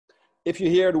If you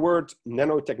hear the word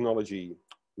nanotechnology,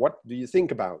 what do you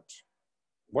think about?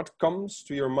 What comes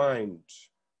to your mind?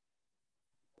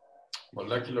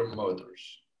 Molecular motors.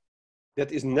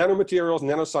 That is nanomaterials,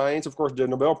 nanoscience, of course, the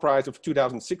Nobel Prize of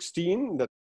 2016.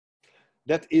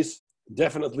 That is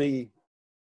definitely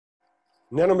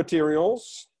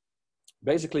nanomaterials.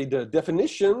 Basically, the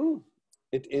definition,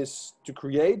 it is to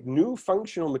create new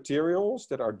functional materials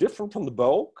that are different from the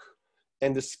bulk,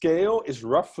 and the scale is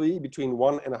roughly between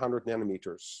 1 and 100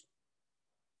 nanometers.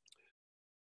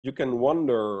 You can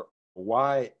wonder,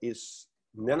 why is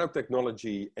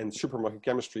nanotechnology and supramolecular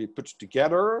chemistry put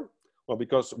together? Well,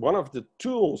 because one of the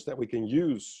tools that we can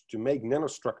use to make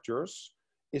nanostructures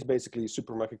is basically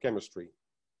supramolecular chemistry.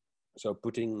 So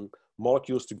putting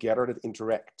molecules together that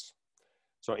interact.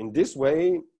 So in this way,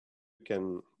 you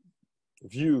can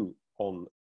view on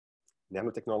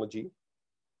nanotechnology.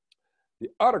 The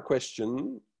other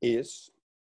question is,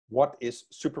 what is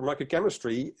supramolecular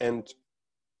chemistry? And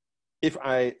if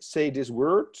I say this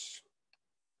word,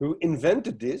 who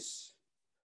invented this?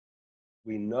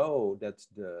 We know that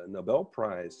the Nobel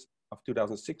Prize of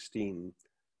 2016,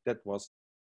 that was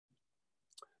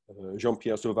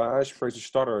Jean-Pierre Sauvage, Fraser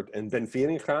Stoddart, and Ben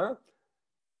Veringa.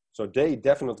 So they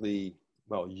definitely,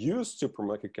 well, used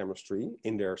supramolecular chemistry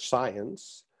in their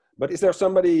science. But is there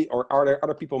somebody, or are there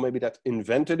other people maybe that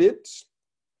invented it?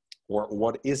 Or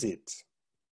what is it?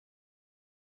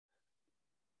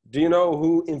 Do you know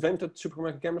who invented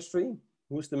supramolecular chemistry?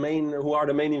 Who are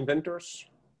the main inventors?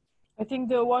 I think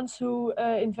the ones who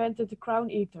invented the crown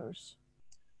eaters.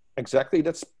 Exactly,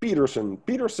 that's Peterson.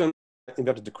 Peterson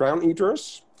invented the crown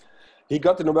eaters. He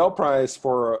got the Nobel Prize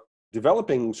for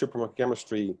developing supramolecular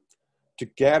chemistry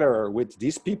together with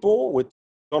these people, with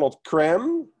Donald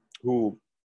Cram, who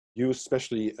used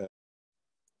especially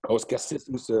host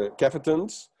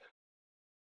cafetons.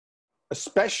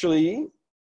 Especially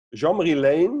Jean-Marie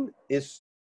Lane is,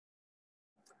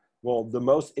 well, the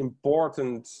most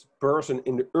important person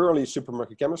in the early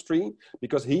supramolecular chemistry,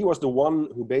 because he was the one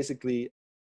who basically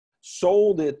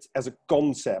sold it as a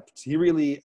concept. He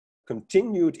really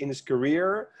continued in his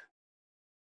career,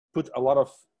 put a lot of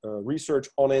research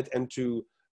on it, and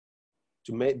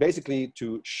basically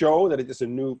to show that it is a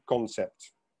new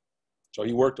concept. So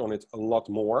he worked on it a lot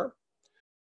more.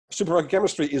 Supramolecular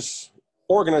chemistry is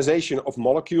organization of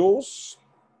molecules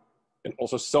and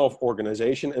also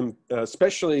self-organization, and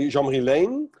especially Jean-Marie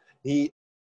Lane, he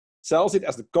sells it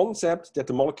as the concept that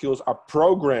the molecules are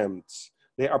programmed.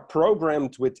 They are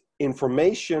programmed with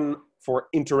information for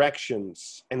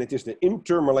interactions, and it is the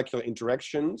intermolecular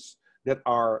interactions that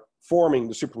are forming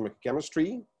the supramolecular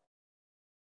chemistry.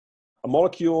 A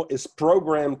molecule is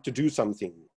programmed to do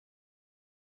something.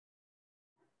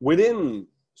 Within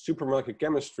supramolecular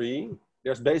chemistry,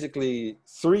 there's basically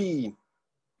 3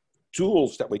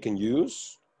 tools that we can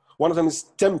use. One of them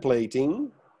is templating.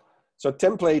 So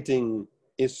templating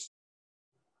is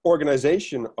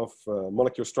organization of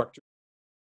molecular structure.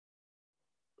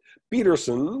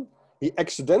 Peterson, he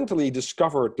accidentally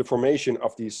discovered the formation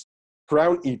of these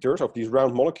crown eaters, of these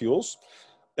round molecules.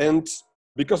 And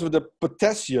because of the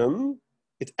potassium,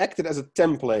 it acted as a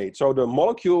template. So the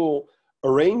molecule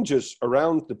arranges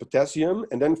around the potassium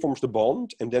and then forms the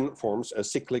bond and then forms a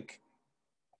cyclic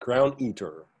crown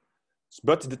eater.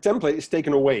 But the template is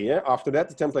taken away. Yeah? After that,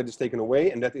 the template is taken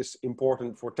away, and that is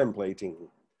important for templating.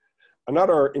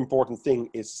 Another important thing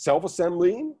is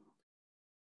self-assembly.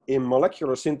 In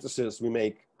molecular synthesis, we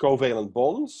make covalent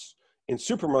bonds. In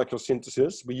supramolecular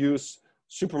synthesis, we use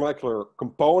supramolecular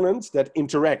components that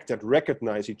interact, that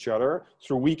recognize each other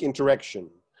through weak interaction.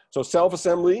 So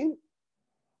self-assembly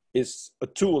is a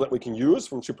tool that we can use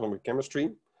from supramolecular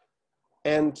chemistry.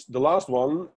 And the last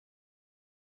one,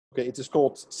 okay, it is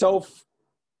called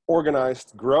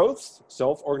self-organized growth,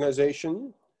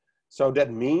 self-organization. So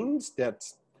that means that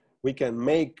we can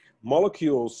make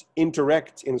molecules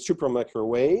interact in a supramolecular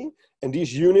way, and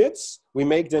these units, we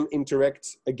make them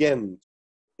interact again.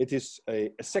 It is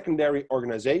a secondary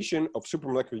organization of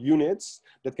supramolecular units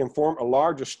that can form a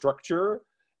larger structure,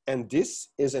 and this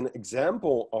is an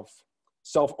example of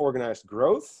self-organized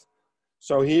growth.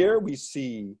 So here we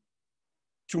see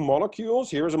 2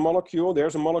 molecules. Here's a molecule,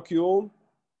 there's a molecule.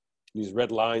 These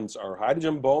red lines are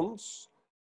hydrogen bonds.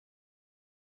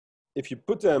 If you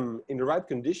put them in the right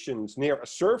conditions near a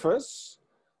surface,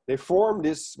 they form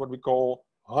this, what we call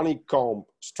honeycomb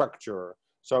structure.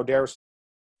 So there's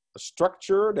a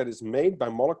structure that is made by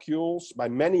molecules, by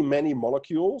many, many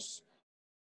molecules.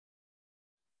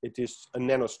 It is a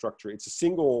nanostructure. It's a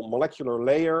single molecular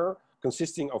layer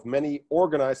consisting of many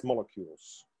organized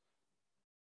molecules.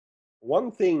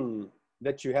 One thing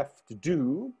that you have to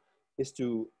do is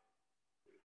to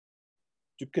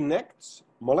to connect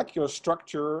molecular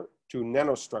structure to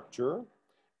nanostructure.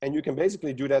 And you can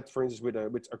basically do that, for instance, with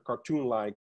a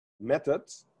cartoon-like method.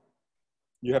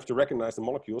 You have to recognize the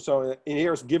molecule. So in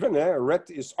here is given, red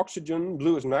is oxygen,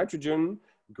 blue is nitrogen,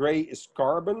 gray is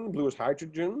carbon, blue is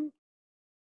hydrogen.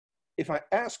 If I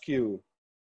ask you,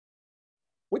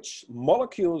 which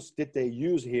molecules did they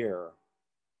use here?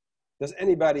 Does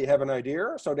anybody have an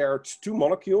idea? So there are two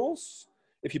molecules.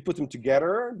 If you put them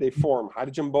together, they form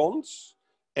hydrogen bonds.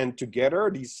 And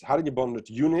together, these hydrogen bonded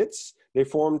units, they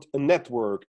formed a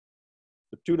network,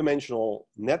 a two-dimensional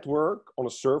network on a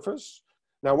surface.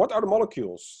 Now, what are the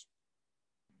molecules?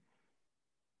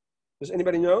 Does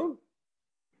anybody know?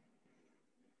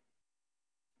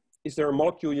 Is there a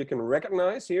molecule you can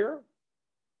recognize here?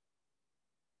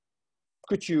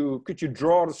 Could you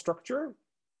draw the structure?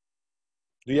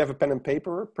 Do you have a pen and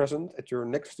paper present at your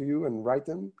next to you and write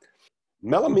them?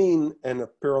 Melamine and a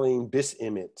purine bis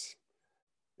imide.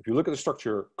 If you look at the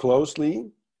structure closely,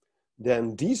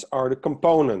 then these are the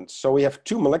components. So we have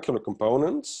two molecular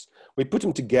components. We put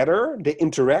them together, they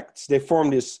interact, they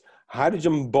form this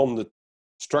hydrogen bonded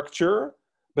structure,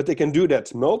 but they can do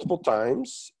that multiple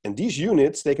times. And these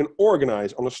units, they can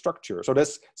organize on a structure. So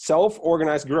that's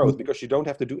self-organized growth because you don't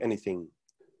have to do anything.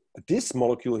 This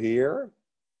molecule here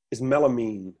is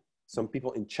melamine. Some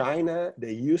people in China,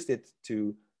 they used it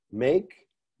to make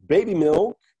baby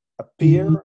milk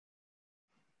appear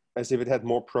as if it had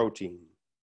more protein.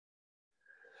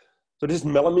 So this is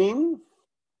melamine,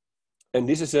 and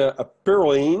this is a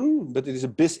purine, but it is a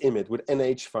bis imide with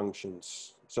NH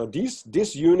functions. So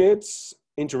these units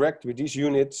interact with these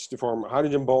units to form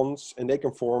hydrogen bonds, and they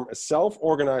can form a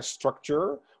self-organized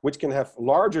structure, which can have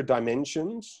larger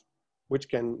dimensions, which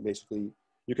can basically,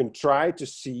 you can try to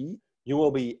see, you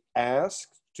will be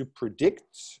asked to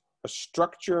predict a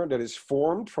structure that is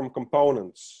formed from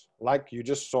components, like you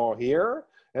just saw here.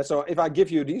 And so if I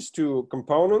give you these two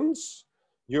components,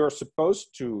 you're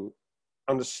supposed to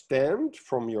understand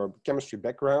from your chemistry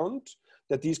background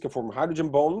that these can form hydrogen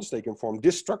bonds, they can form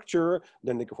this structure,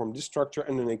 then they can form this structure,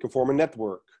 and then they can form a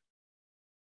network.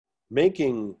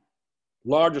 Making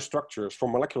larger structures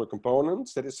from molecular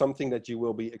components, that is something that you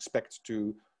will be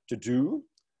expected to do.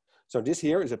 So this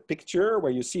here is a picture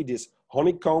where you see this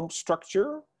honeycomb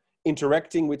structure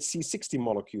interacting with C60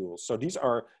 molecules. So these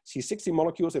are C60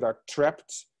 molecules that are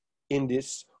trapped in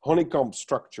this honeycomb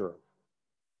structure.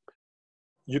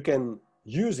 You can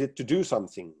use it to do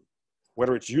something.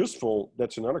 Whether it's useful,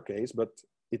 that's another case, but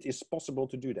it is possible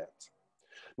to do that.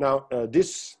 Now,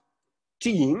 this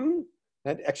team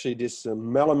had actually this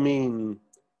melamine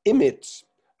imide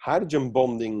hydrogen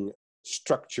bonding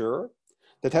structure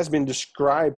that has been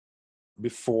described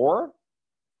before.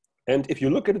 And if you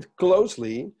look at it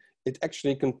closely, it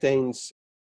actually contains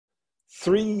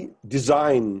three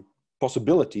design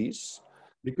possibilities,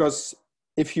 because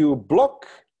if you block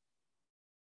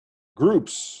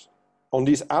groups on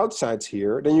these outsides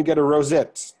here, then you get a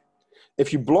rosette.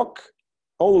 If you block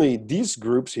only these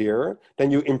groups here, then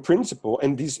you, in principle,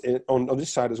 and these on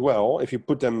this side as well, if you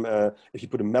put them, if you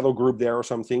put a metal group there or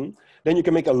something, then you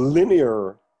can make a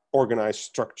linear organized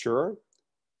structure.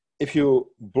 If you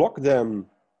block them,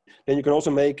 then you can also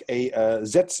make a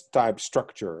Z-type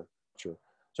structure.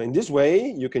 So in this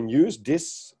way, you can use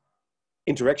this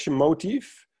interaction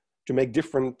motif to make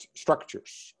different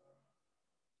structures.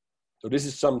 So this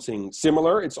is something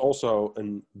similar. It's also a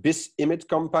bis imide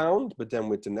compound, but then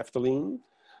with the naphthalene.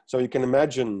 So you can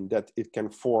imagine that it can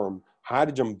form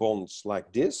hydrogen bonds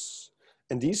like this.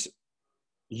 And these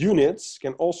units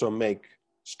can also make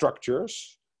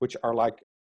structures which are like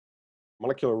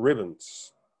molecular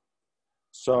ribbons.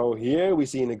 So here we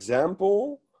see an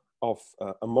example of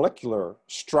a molecular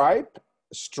stripe,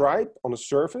 a stripe on a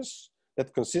surface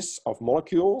that consists of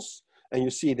molecules. And you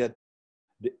see that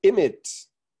the imide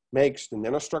makes the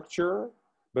nanostructure,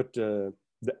 but the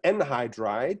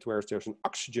anhydride, whereas there's an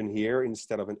oxygen here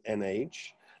instead of an NH,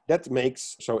 that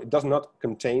makes, so it does not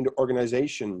contain the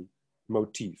organization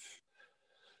motif.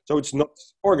 So it's not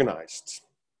organized.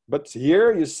 But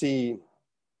here you see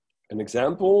an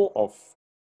example of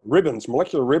ribbons,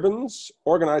 molecular ribbons,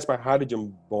 organized by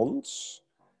hydrogen bonds.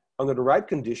 Under the right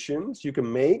conditions, you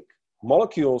can make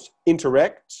molecules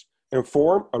interact and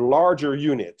form a larger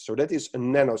unit. So that is a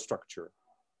nanostructure.